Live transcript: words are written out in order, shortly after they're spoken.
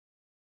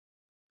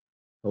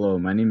Hello,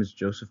 my name is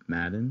Joseph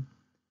Madden,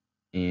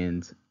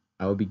 and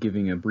I will be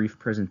giving a brief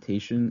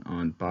presentation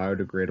on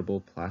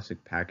biodegradable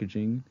plastic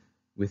packaging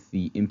with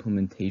the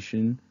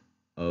implementation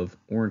of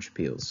orange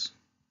peels.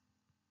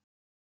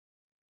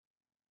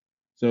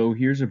 So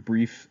here's a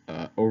brief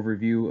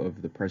overview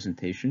of the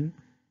presentation.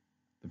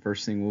 The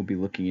first thing we'll be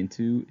looking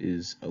into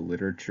is a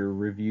literature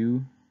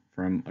review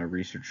from a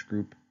research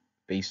group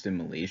based in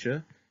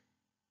Malaysia,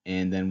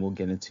 and then we'll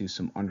get into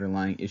some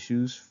underlying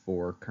issues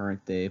for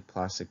current day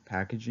plastic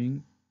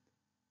packaging.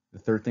 The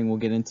third thing we'll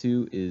get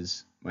into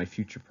is my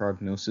future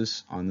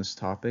prognosis on this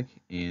topic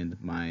and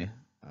my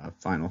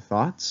final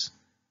thoughts.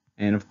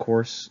 And of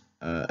course,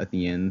 at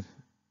the end,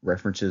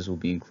 references will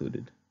be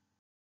included.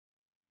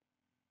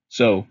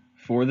 So,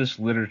 for this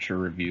literature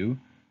review,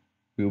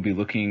 we will be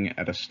looking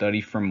at a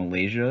study from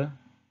Malaysia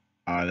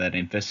that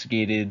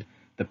investigated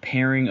the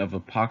pairing of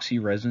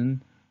epoxy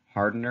resin,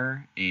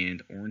 hardener,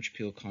 and orange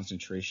peel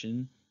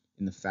concentration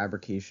in the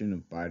fabrication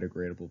of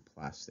biodegradable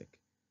plastic,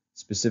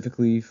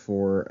 specifically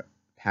for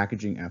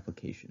packaging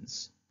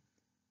applications.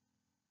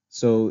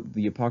 So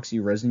the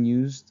epoxy resin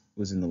used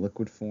was in the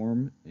liquid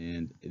form,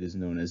 and it is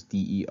known as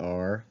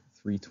DER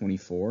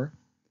 324.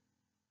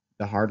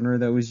 The hardener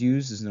that was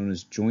used is known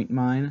as Joint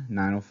Mine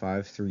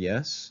 905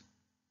 3S,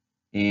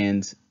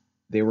 and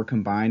they were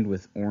combined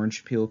with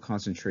orange peel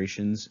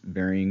concentrations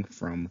varying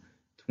from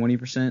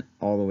 20%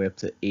 all the way up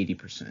to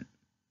 80%.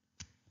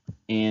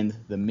 And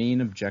the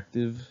main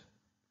objective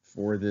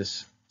for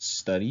this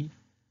study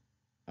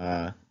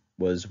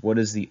was what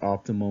is the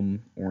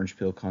optimum orange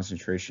peel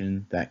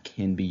concentration that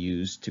can be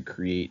used to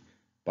create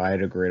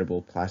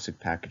biodegradable plastic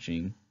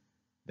packaging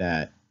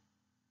that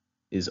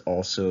is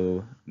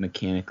also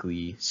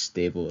mechanically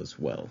stable as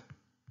well.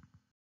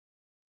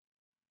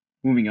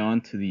 Moving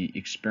on to the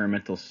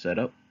experimental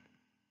setup.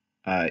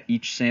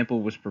 Each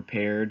sample was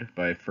prepared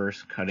by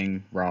first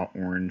cutting raw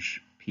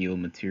orange peel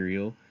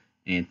material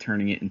and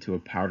turning it into a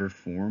powdered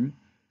form.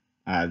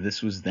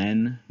 This was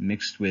then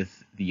mixed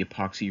with the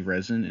epoxy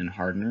resin and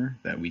hardener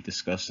that we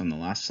discussed on the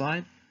last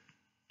slide.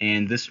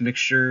 And this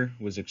mixture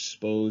was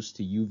exposed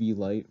to UV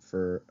light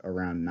for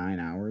around 9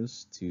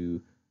 hours to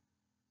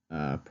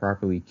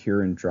properly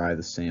cure and dry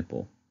the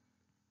sample.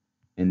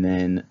 And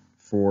then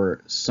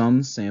for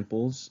some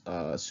samples,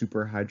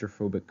 super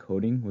hydrophobic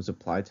coating was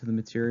applied to the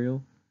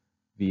material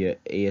via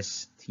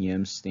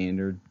ASTM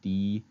standard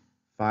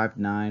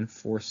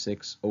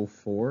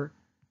D594604.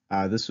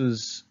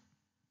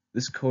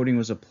 This coating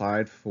was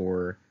applied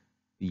for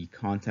the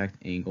contact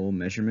angle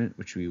measurement,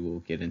 which we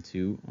will get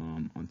into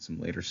on some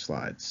later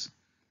slides.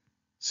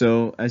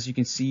 So as you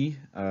can see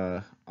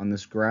on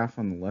this graph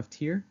on the left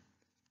here,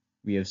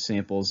 we have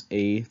samples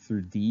A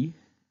through D,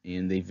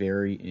 and they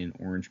vary in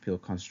orange peel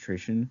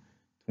concentration,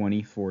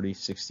 20, 40,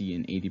 60,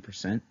 and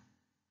 80%.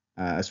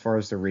 As far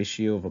as the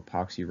ratio of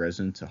epoxy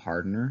resin to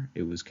hardener,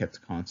 it was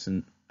kept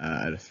constant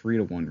at a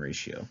 3-to-1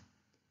 ratio.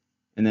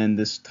 And then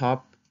this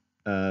top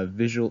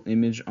visual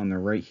image on the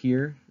right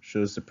here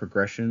shows the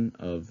progression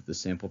of the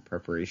sample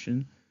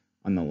preparation.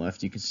 On the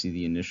left, you can see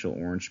the initial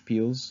orange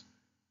peels,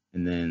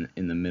 and then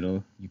in the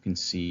middle, you can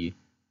see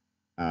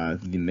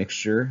the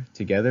mixture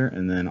together,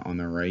 and then on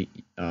the right,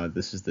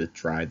 this is the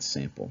dried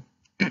sample.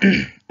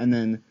 And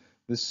then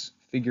this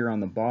figure on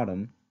the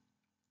bottom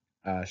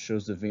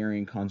shows the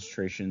varying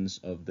concentrations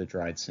of the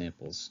dried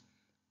samples.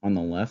 On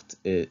the left,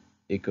 it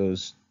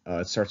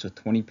starts with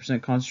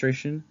 20%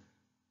 concentration,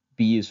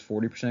 B is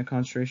 40%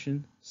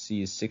 concentration,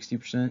 C is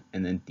 60%,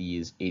 and then D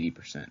is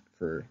 80%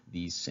 for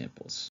these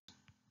samples.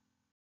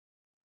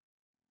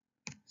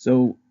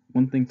 So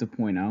one thing to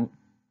point out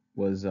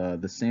was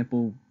the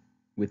sample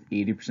with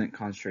 80%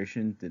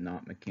 concentration did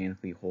not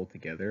mechanically hold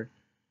together,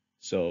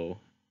 so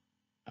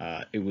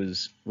it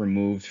was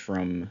removed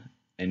from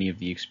any of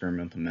the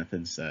experimental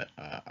methods that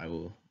I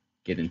will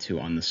get into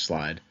on this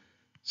slide.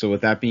 So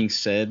with that being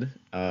said,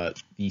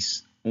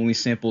 these only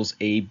samples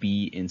A,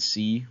 B, and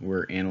C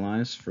were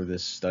analyzed for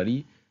this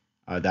study,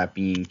 that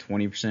being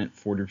 20%,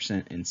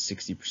 40%, and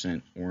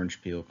 60%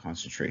 orange peel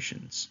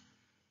concentrations.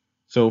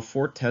 So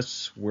 4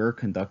 tests were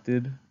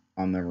conducted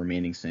on the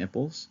remaining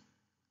samples.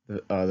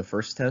 The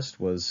first test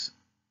was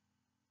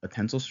a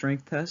tensile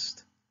strength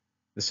test.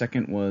 The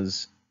second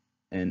was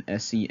an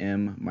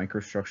SEM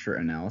microstructure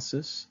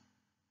analysis.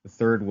 The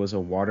third was a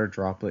water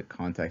droplet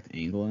contact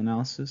angle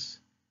analysis.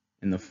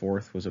 And the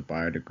fourth was a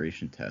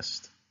biodegradation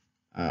test.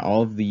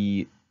 All of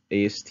the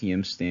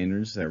ASTM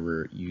standards that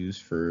were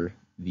used for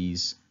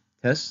these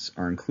tests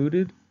are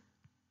included,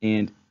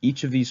 and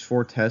each of these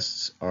 4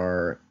 tests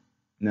are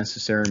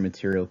necessary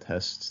material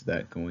tests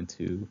that go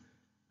into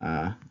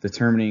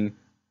determining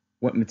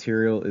what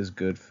material is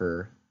good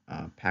for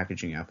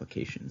packaging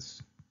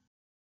applications.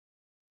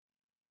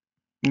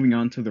 Moving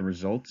on to the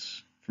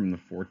results from the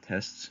 4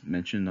 tests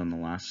mentioned on the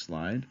last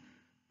slide.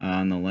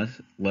 On the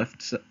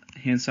left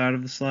hand side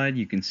of the slide,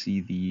 you can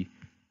see the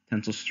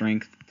tensile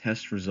strength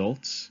test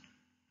results.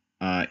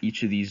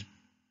 Each of these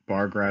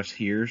bar graphs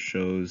here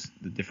shows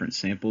the different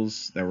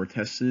samples that were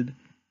tested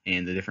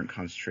and the different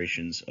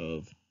concentrations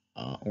of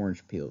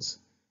orange peels.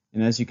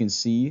 And as you can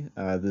see,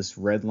 this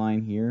red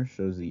line here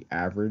shows the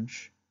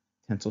average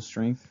tensile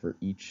strength for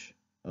each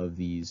of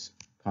these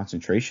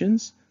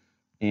concentrations.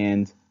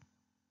 And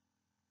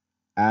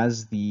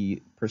as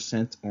the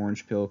percent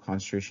orange peel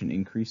concentration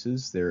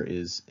increases, there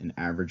is an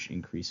average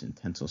increase in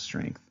tensile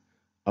strength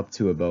up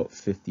to about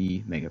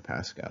 50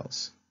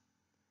 megapascals.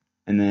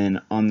 And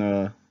then on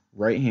the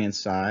right-hand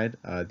side,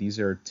 these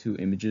are two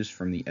images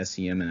from the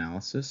SEM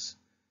analysis.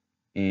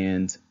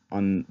 And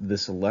on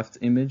this left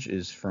image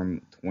is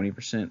from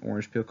 20%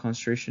 orange peel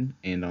concentration,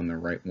 and on the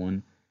right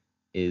one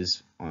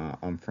is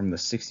from the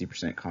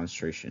 60%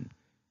 concentration.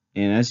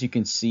 And as you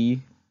can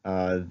see,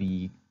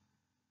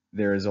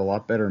 there is a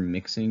lot better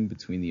mixing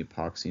between the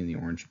epoxy and the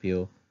orange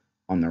peel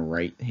on the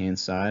right-hand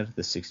side,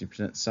 the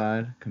 60%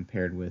 side,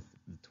 compared with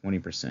the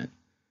 20%.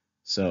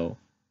 So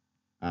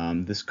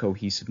this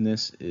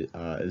cohesiveness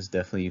is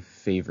definitely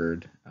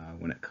favored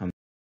when it comes.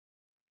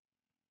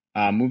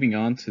 Moving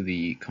on to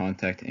the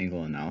contact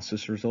angle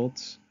analysis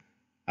results.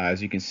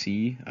 As you can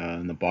see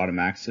on the bottom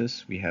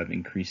axis, we have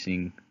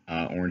increasing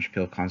orange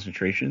peel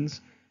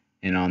concentrations,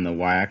 and on the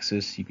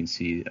y-axis, you can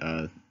see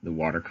the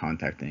water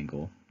contact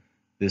angle.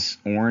 This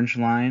orange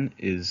line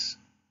is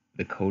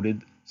the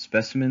coated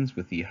specimens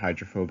with the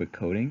hydrophobic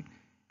coating,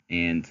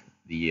 and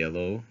the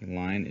yellow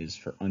line is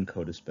for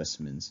uncoated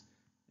specimens.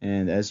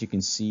 And as you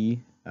can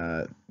see,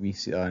 we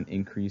see an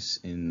increase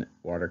in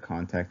water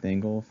contact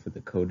angle for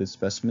the coated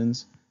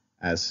specimens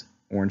as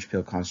orange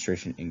peel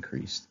concentration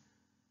increased.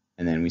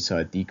 And then we saw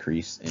a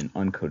decrease in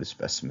uncoated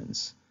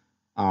specimens.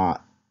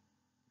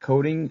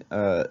 Coating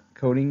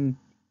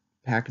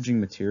packaging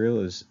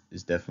material is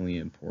definitely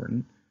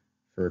important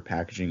for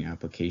packaging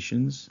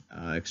applications,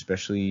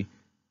 especially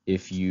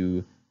if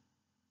you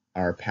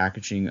are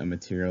packaging a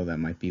material that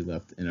might be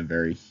left in a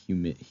very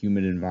humid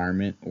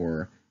environment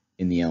or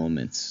in the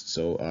elements.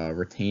 So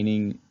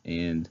retaining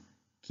and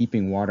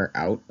keeping water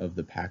out of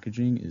the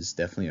packaging is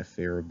definitely a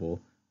favorable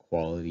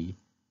quality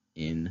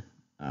in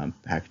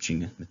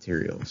packaging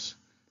materials.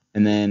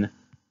 And then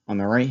on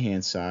the right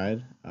hand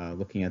side,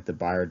 looking at the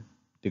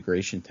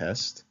biodegradation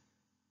test,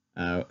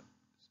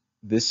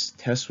 this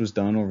test was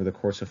done over the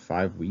course of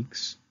 5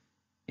 weeks,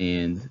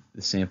 and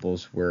the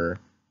samples were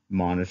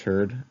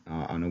monitored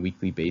on a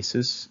weekly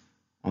basis.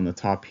 On the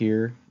top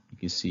here, you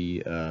can see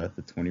the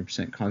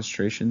 20%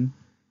 concentration,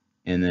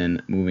 and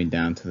then moving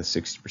down to the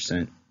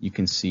 60%, you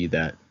can see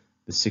that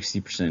the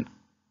 60%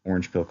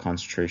 orange peel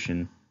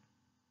concentration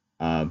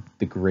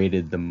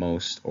degraded the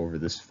most over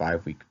this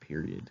 5-week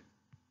period.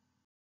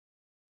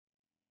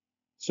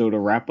 So to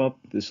wrap up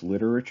this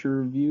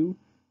literature review,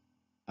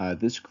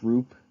 this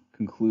group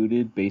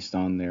concluded, based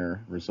on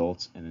their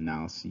results and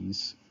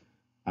analyses,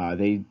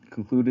 they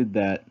concluded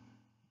that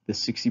the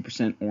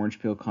 60% orange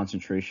peel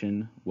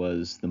concentration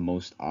was the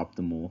most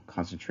optimal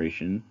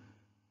concentration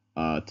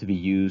to be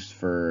used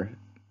for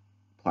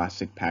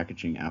plastic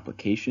packaging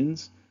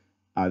applications.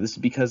 This is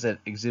because it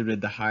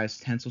exhibited the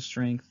highest tensile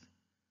strength,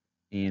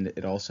 and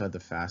it also had the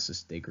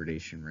fastest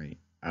degradation rate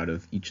out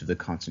of each of the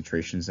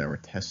concentrations that were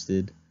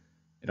tested.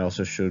 It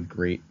also showed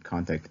great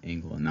contact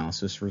angle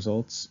analysis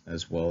results,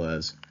 as well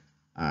as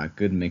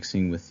good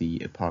mixing with the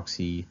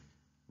epoxy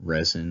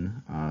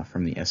resin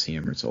from the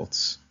SEM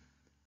results.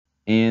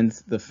 And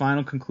the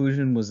final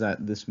conclusion was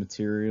that this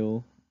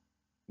material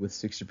with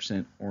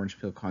 60% orange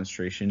peel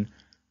concentration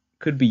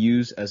could be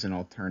used as an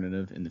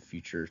alternative in the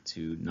future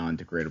to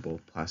non-degradable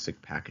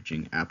plastic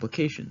packaging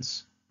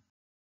applications.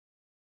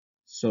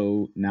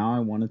 So now I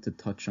wanted to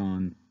touch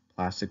on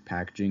plastic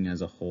packaging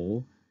as a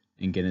whole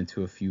and get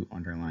into a few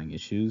underlying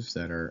issues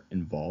that are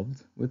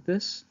involved with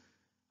this.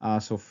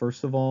 So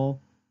first of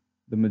all,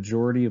 the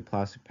majority of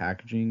plastic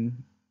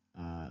packaging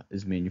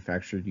is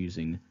manufactured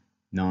using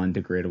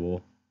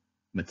non-degradable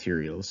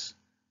materials.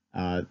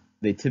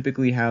 They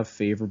typically have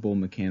favorable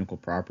mechanical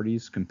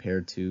properties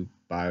compared to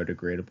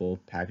biodegradable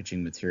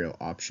packaging material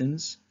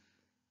options,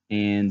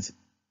 and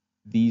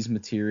these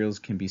materials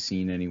can be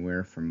seen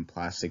anywhere from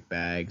plastic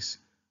bags,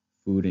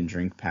 food and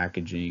drink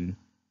packaging,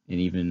 and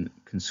even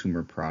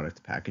consumer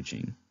product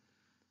packaging.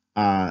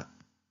 One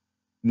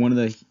of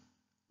the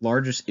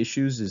largest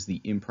issues is the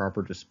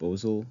improper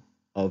disposal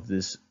of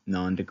this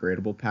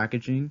non-degradable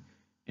packaging,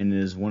 and it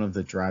is one of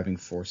the driving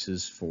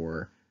forces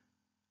for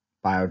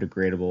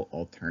biodegradable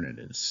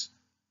alternatives.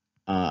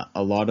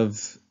 A lot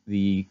of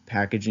the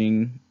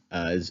packaging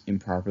is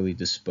improperly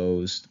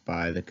disposed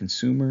by the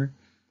consumer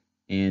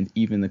and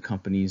even the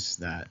companies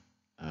that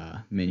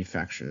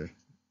manufacture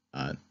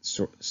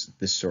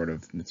this sort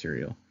of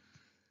material.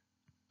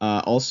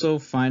 Also,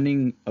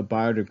 finding a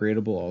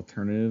biodegradable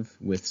alternative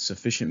with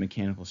sufficient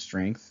mechanical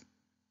strength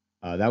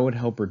that would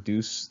help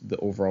reduce the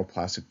overall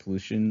plastic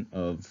pollution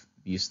of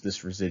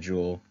this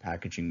residual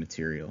packaging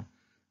material.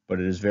 But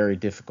it is very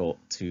difficult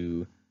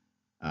to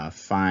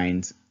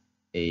find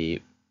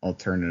a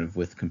alternative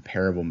with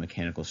comparable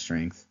mechanical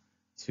strength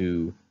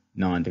to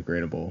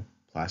non-degradable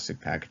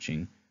plastic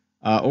packaging.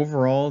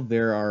 Overall,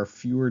 there are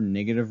fewer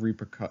negative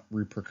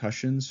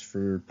repercussions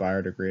for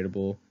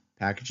biodegradable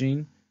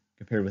packaging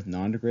compared with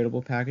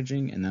non-degradable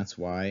packaging, and that's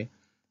why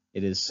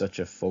it is such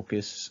a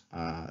focus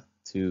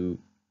to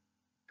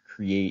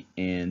create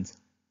and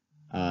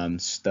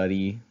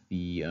study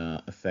the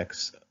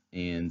effects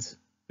and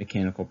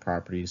mechanical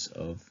properties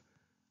of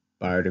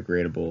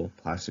biodegradable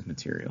plastic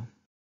material.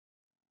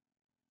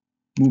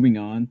 Moving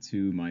on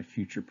to my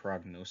future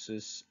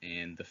prognosis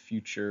and the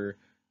future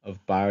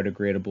of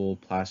biodegradable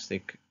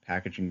plastic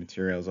packaging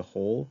material as a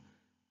whole,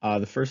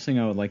 the first thing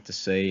I would like to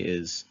say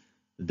is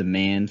the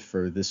demand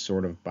for this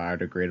sort of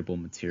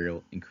biodegradable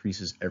material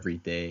increases every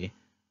day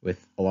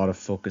with a lot of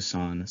focus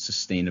on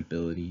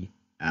sustainability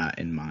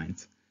in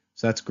mind.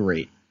 So that's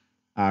great.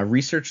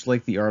 Research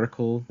like the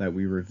article that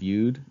we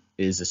reviewed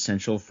is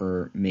essential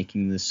for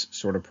making this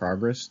sort of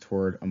progress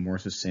toward a more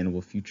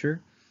sustainable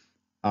future.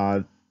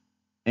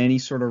 Any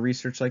sort of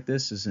research like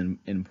this is an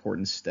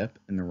important step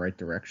in the right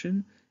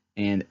direction,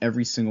 and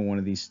every single one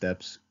of these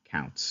steps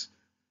counts.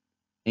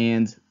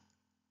 And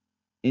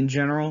in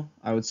general,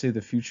 I would say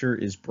the future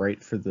is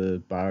bright for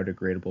the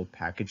biodegradable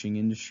packaging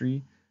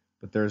industry,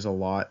 but there's a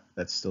lot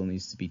that still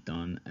needs to be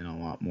done, and a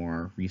lot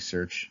more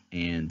research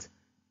and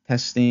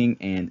testing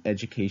and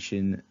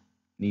education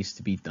needs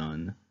to be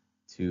done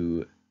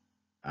to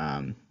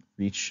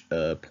reach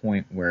a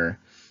point where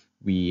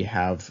we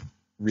have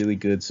really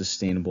good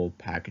sustainable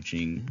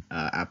packaging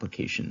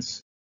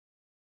applications.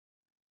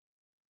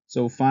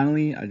 So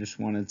finally, I just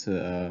wanted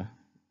to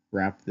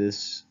wrap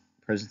this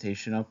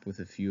presentation up with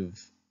a few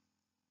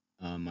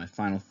of my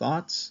final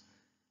thoughts.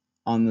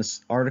 On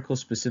this article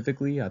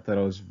specifically, I thought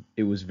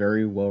it was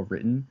very well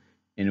written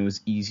and it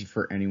was easy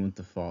for anyone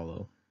to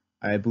follow.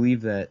 I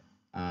believe that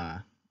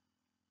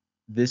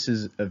this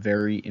is a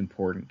very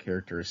important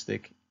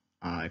characteristic,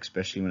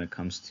 especially when it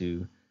comes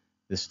to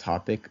this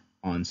topic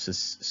on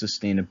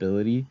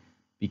sustainability,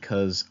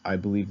 because I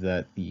believe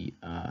that the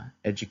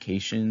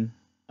education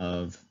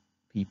of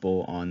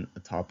people on a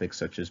topic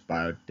such as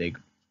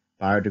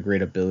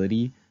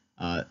biodegradability,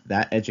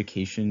 that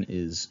education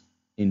is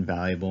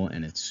invaluable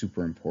and it's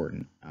super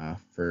important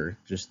for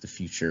just the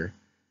future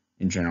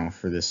in general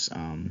for this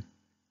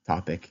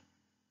topic.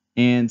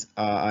 And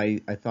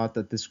I thought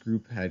that this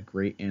group had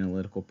great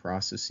analytical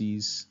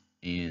processes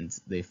and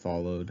they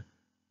followed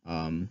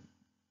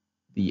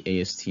the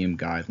ASTM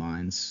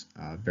guidelines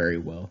very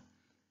well.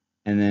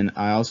 And then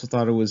I also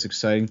thought it was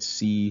exciting to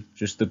see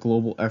just the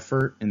global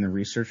effort in the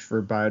research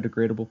for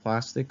biodegradable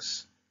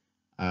plastics.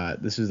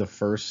 This is the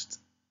first,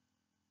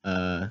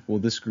 well,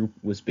 this group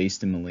was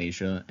based in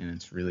Malaysia, and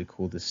it's really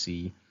cool to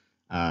see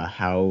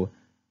how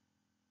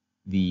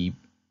the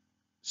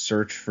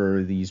search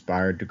for these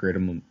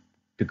biodegradable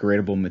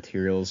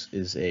materials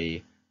is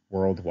a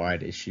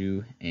worldwide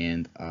issue,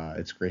 and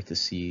it's great to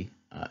see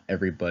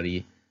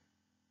everybody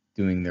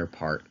doing their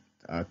part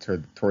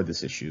toward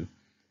this issue.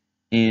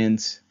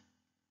 And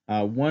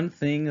one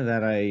thing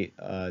that I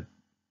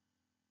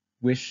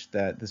wish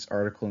that this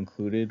article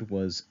included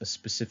was a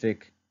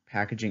specific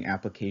packaging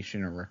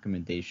application or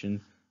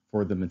recommendation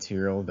for the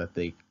material that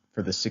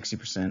for the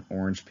 60%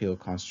 orange peel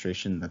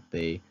concentration that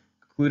they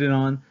concluded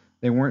on.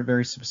 They weren't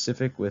very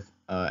specific with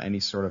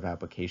any sort of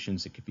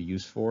applications it could be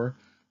used for.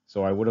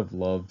 So I would have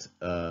loved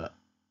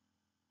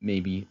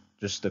maybe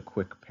just a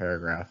quick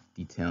paragraph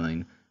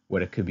detailing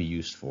what it could be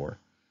used for.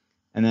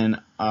 And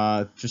then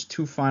just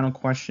two final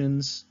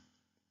questions.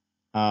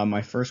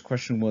 My first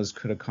question was,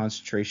 could a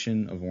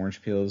concentration of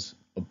orange peels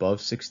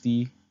above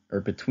 60 or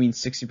between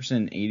 60%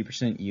 and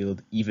 80%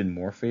 yield even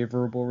more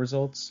favorable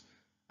results?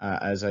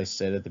 As I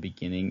said at the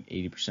beginning,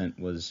 80%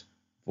 was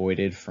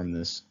voided from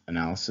this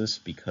analysis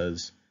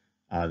because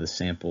the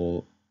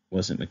sample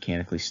wasn't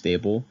mechanically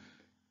stable,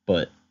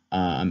 but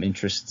I'm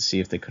interested to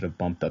see if they could have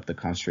bumped up the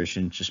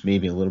concentration just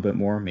maybe a little bit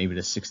more, maybe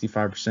to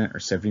 65% or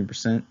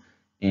 70%,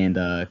 and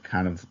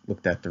kind of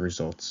looked at the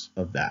results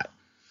of that.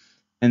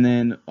 And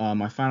then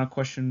my final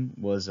question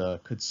was,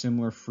 could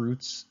similar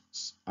fruits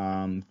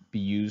be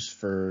used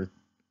for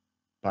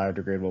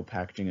biodegradable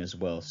packaging as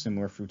well?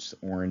 Similar fruits to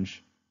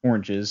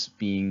oranges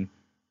being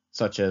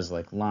such as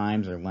like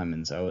limes or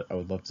lemons. I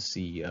would love to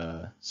see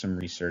some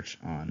research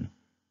on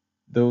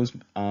those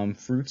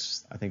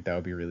fruits. I think that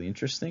would be really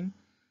interesting.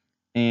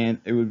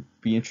 And it would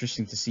be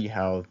interesting to see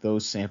how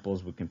those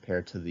samples would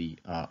compare to the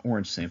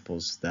orange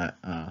samples that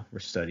were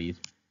studied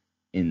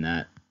in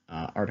that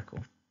article.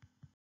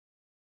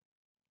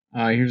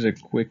 Here's a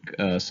quick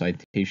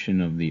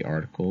citation of the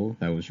article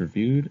that was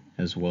reviewed,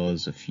 as well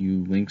as a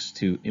few links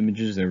to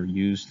images that were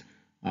used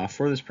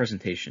for this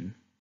presentation.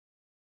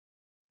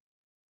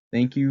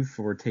 Thank you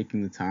for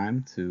taking the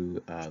time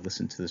to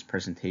listen to this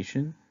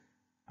presentation.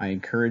 I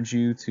encourage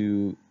you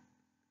to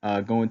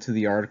go into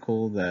the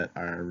article that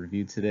I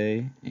reviewed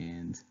today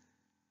and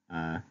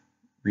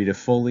read it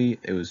fully.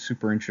 It was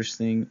super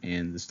interesting,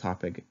 and this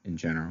topic in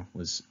general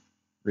was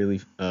really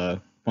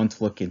fun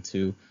to look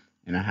into,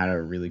 and I had a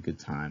really good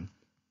time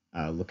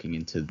looking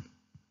into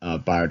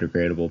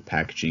biodegradable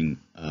packaging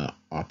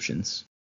options.